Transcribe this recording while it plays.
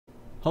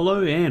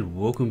Hello and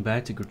welcome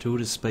back to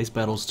Gratuitous Space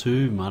Battles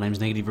 2. My name's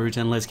Negative Root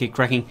and let's get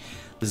cracking.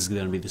 This is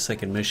going to be the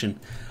second mission.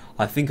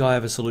 I think I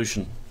have a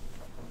solution.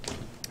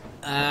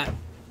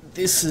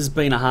 This has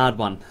been a hard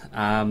one.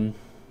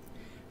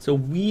 It's a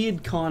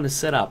weird kind of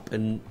setup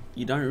and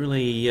you don't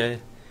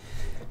really...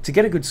 to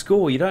get a good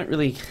score, you don't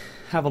really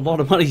have a lot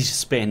of money to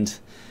spend.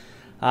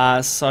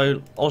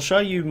 So I'll show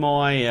you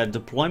my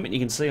deployment. You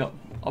can see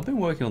I've been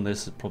working on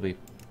this probably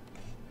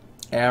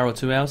an hour or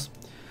 2 hours.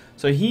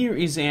 So here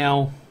is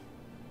our...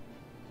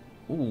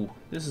 Ooh,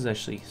 this is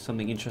actually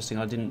something interesting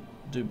I didn't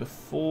do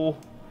before.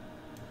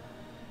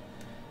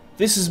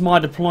 This is my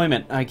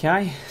deployment,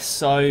 okay?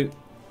 So,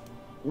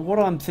 what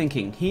I'm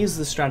thinking, here's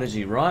the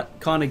strategy, right?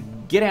 Kind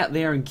of get out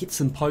there and get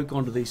some poke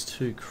onto these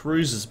two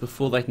cruisers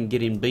before they can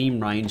get in beam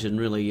range and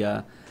really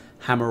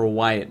hammer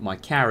away at my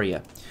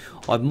carrier.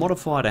 I've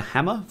modified a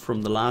hammer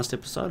from the last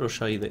episode. I'll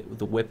show you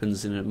the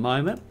weapons in a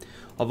moment.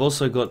 I've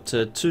also got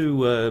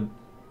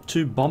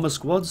two bomber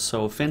squads,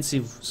 so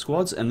offensive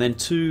squads, and then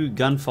two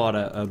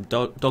gunfighter,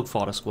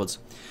 dogfighter squads.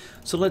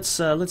 So let's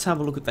have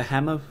a look at the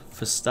hammer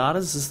for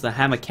starters. This is the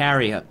hammer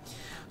carrier.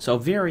 So a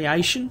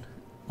variation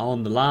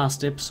on the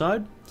last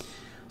episode.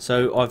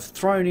 So I've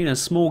thrown in a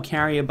small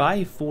carrier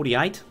bay,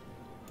 48.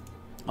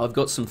 I've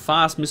got some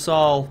fast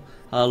missile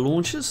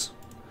launchers,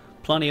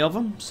 plenty of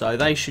them, so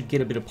they should get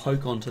a bit of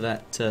poke onto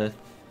that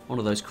one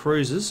of those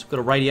cruisers. Got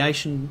a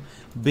radiation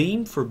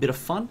beam for a bit of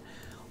fun.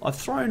 I've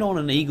thrown on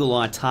an eagle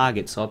eye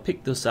target, so I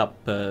picked this up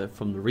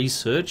from the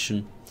research,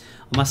 and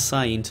I must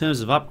say, in terms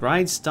of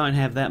upgrades, don't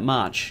have that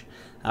much.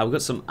 We've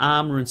got some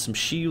armor and some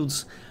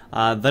shields.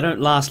 They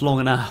don't last long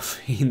enough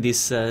in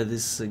this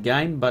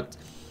game, but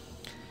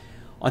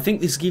I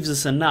think this gives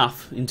us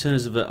enough in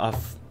terms of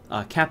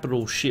a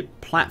capital ship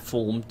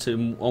platform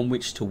on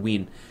which to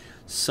win.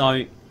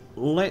 So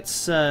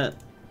let's. This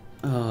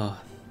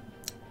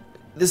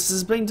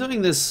has been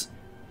doing this.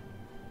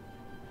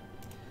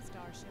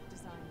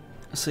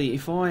 See,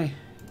 if I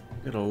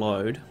get a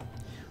load,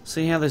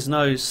 see how there's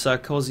no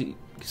Sarkozy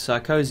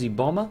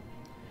bomber,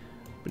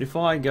 but if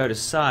I go to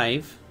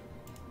save,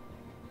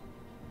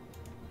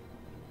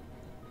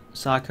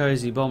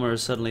 Sarkozy bomber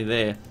is suddenly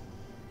there.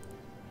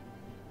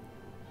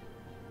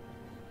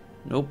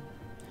 Nope.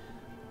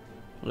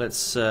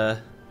 Let's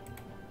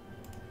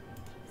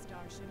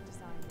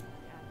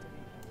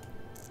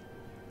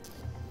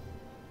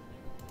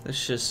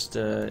just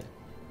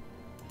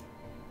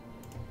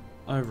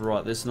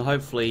overwrite this, and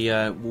hopefully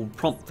we'll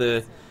prompt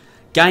the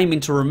game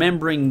into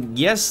remembering,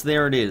 yes,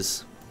 there it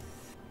is.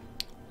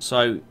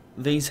 So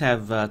these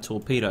have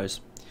torpedoes.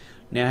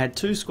 Now I had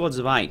two squads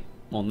of 8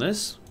 on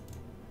this,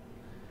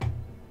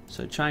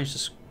 so change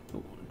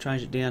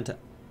it down to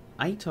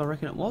 8, I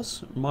reckon it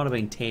was. It might have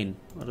been 10,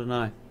 I don't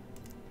know.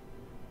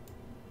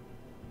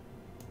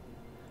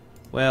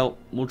 Well,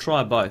 we'll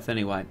try both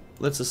anyway.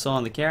 Let's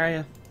assign the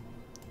carrier.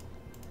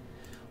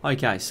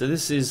 Okay, so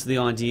this is the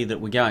idea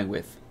that we're going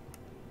with.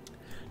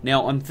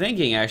 Now I'm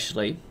thinking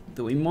actually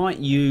that we might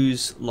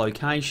use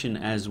location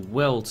as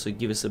well to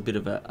give us a bit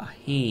of a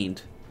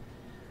hand.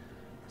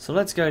 So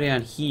let's go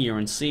down here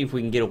and see if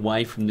we can get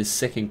away from this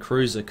second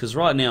cruiser, because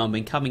right now I've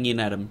been coming in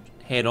at him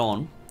head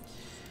on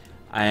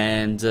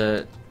and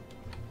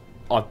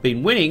I've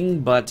been winning,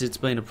 but it's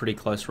been a pretty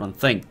close run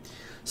thing.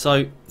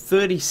 So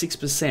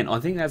 36%, I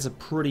think that's a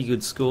pretty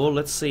good score.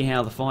 Let's see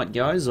how the fight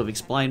goes. I've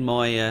explained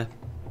my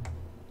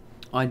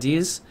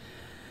ideas,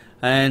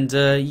 and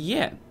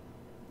yeah,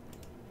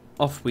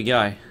 off we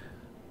go.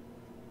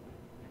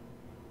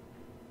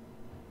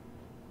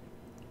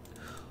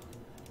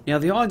 Now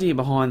the idea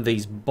behind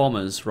these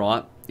bombers,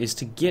 right, is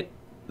to get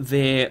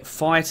their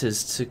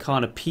fighters to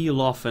kind of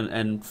peel off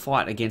and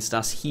fight against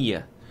us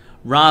here,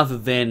 rather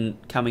than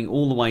coming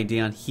all the way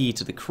down here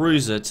to the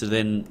cruiser to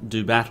then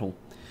do battle.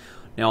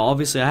 Now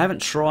obviously I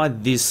haven't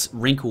tried this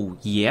wrinkle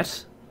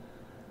yet.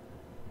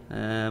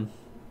 I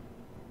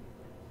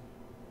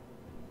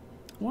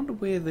wonder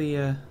where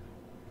the...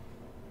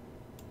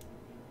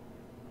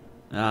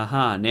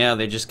 Aha, now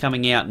they're just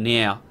coming out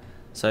now.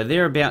 So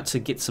they're about to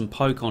get some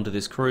poke onto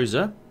this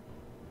cruiser.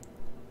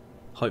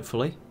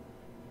 Hopefully.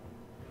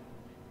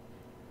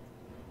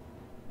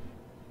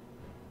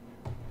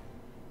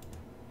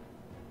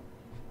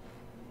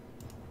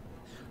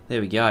 There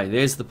we go,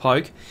 there's the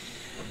poke.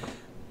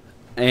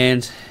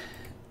 And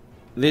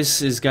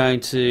this is going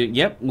to...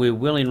 Yep, we're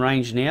well in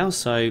range now,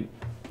 so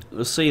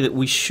we'll see that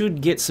we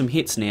should get some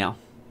hits now.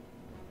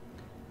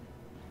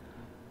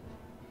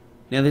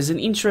 Now there's an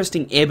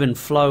interesting ebb and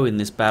flow in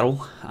this battle,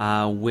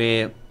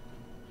 where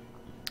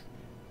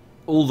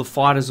all the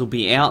fighters will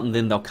be out and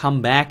then they'll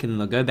come back and then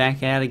they'll go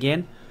back out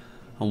again.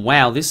 And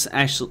wow, this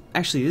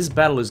actually this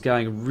battle is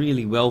going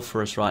really well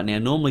for us right now.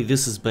 Normally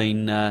this has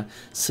been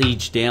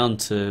sieged down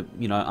to,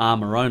 you know,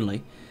 armor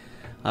only,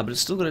 but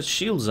it's still got its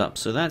shields up,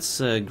 so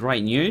that's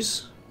great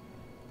news.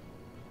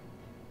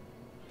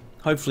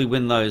 Hopefully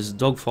when those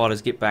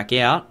dogfighters get back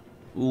out,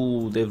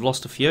 ooh, they've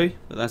lost a few,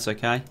 but that's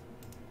okay.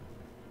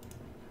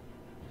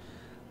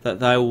 That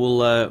they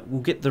will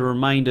get the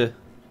remainder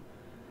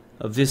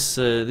of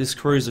this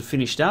cruiser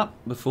finished up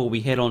before we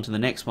head on to the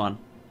next one.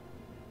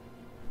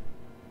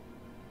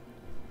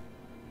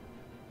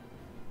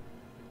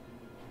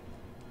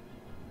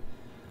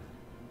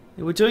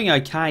 We're doing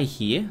okay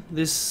here.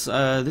 This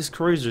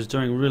cruiser is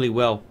doing really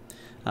well.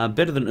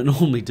 Better than it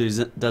normally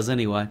does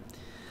anyway.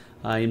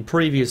 In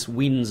previous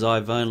wins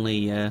I've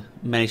only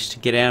managed to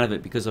get out of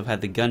it because I've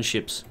had the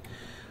gunships.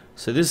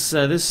 So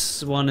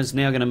this one is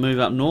now going to move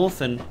up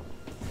north, and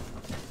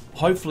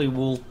hopefully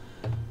we'll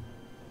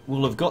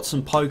have got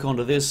some poke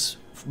onto this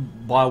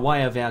by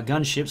way of our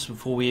gunships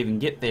before we even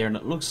get there. And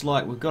it looks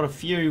like we've got a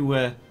few...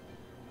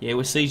 yeah,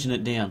 we're sieging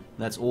it down.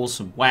 That's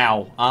awesome.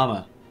 Wow,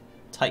 armor.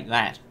 Take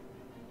that.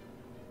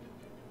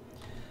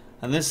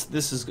 And this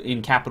is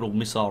in capital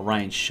missile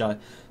range.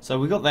 So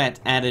we got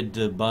that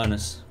added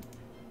bonus.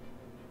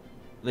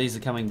 These are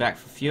coming back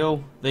for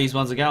fuel. These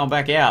ones are going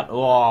back out.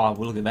 Oh, well,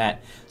 look at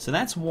that. So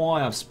that's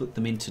why I've split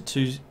them into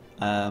two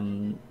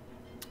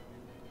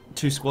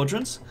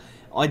squadrons.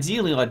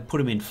 Ideally, I'd put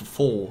them in for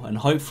 4 and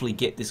hopefully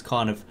get this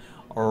kind of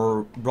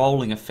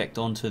rolling effect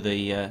onto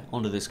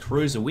this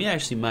cruiser. We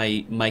actually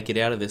may make it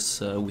out of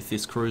this with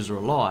this cruiser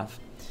alive.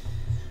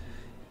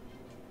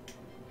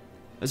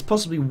 There's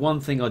possibly one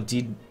thing I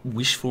did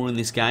wish for in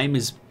this game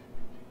is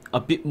a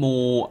bit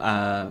more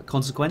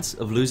consequence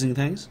of losing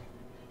things.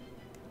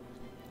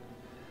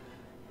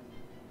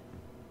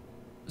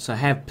 So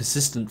have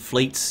persistent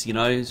fleets, you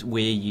know,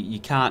 where you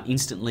can't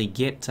instantly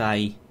get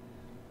a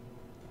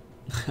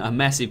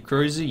massive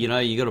cruiser. You know,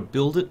 you got to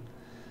build it.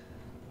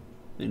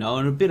 You know,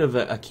 and a bit of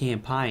a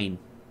campaign,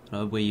 you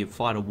know, where you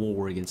fight a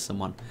war against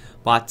someone.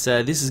 But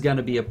this is going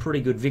to be a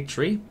pretty good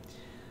victory.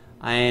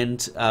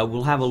 And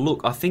we'll have a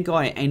look. I think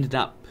I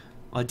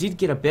did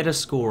get a better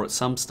score at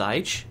some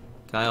stage.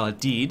 Okay, I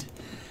did.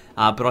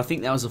 But I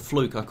think that was a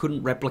fluke. I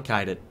couldn't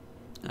replicate it.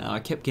 I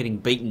kept getting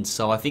beaten,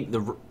 so I think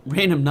the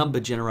random number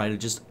generator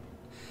just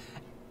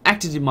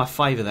acted in my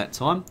favour that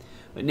time.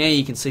 But now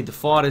you can see the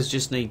fighters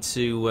just need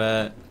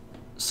to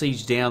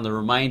siege down the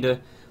remainder.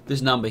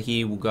 This number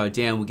here will go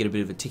down. We'll get a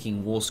bit of a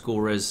ticking war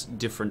score as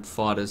different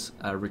fighters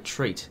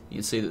retreat. You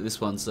can see that this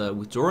one's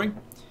withdrawing.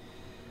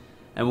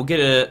 And we'll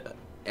get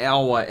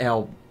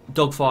our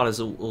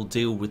dogfighters will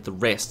deal with the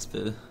rest,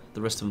 the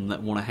rest of them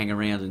that want to hang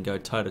around and go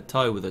toe to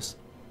toe with us.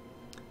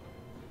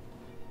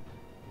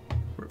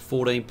 We're at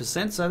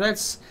 14%, so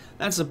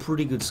that's a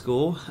pretty good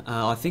score.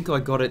 I think I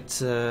got it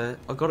to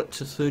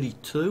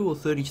 32 or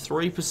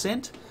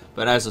 33%,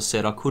 but as I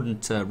said, I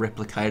couldn't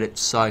replicate it.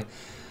 So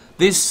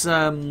this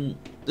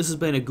has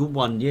been a good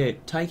one. Yeah,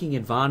 taking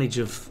advantage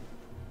of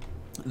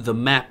the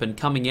map and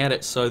coming at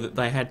it so that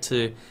they had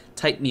to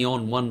take me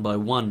on one by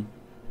one.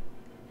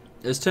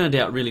 It's turned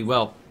out really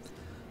well.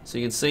 So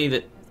you can see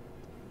that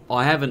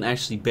I haven't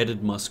actually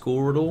bettered my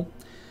score at all,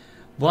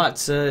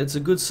 but it's a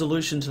good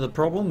solution to the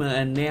problem,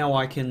 and now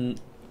I can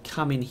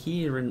come in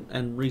here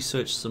and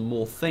research some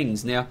more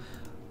things. Now,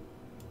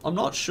 I'm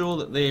not sure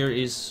that there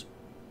is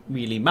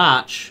really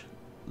much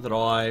that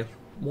I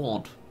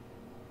want.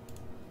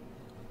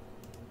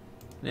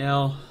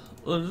 Now,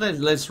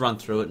 let's run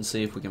through it and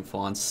see if we can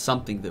find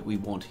something that we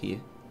want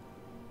here.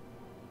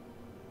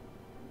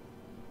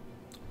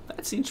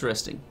 That's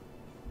interesting.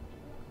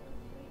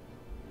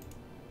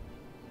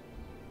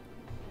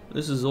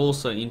 This is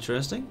also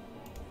interesting.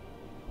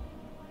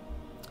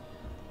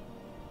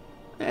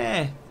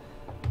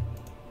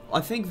 I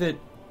think that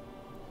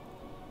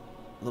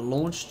the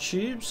launch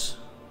tubes...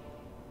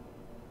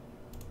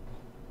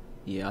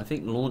 Yeah, I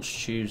think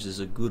launch tubes is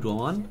a good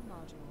one.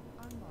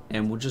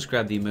 And we'll just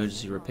grab the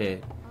emergency repair.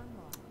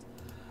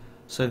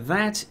 So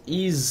that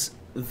is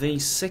the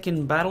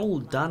second battle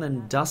done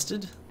and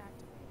dusted.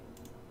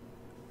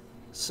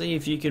 See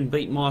if you can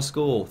beat my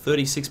score,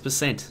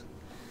 36%.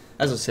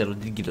 As I said, I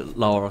did get it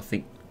lower, I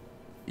think,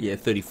 yeah,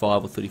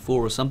 35 or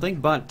 34 or something.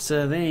 But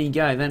there you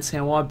go, that's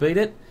how I beat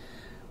it.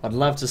 I'd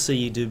love to see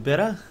you do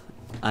better.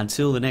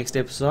 Until the next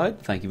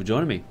episode, thank you for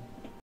joining me.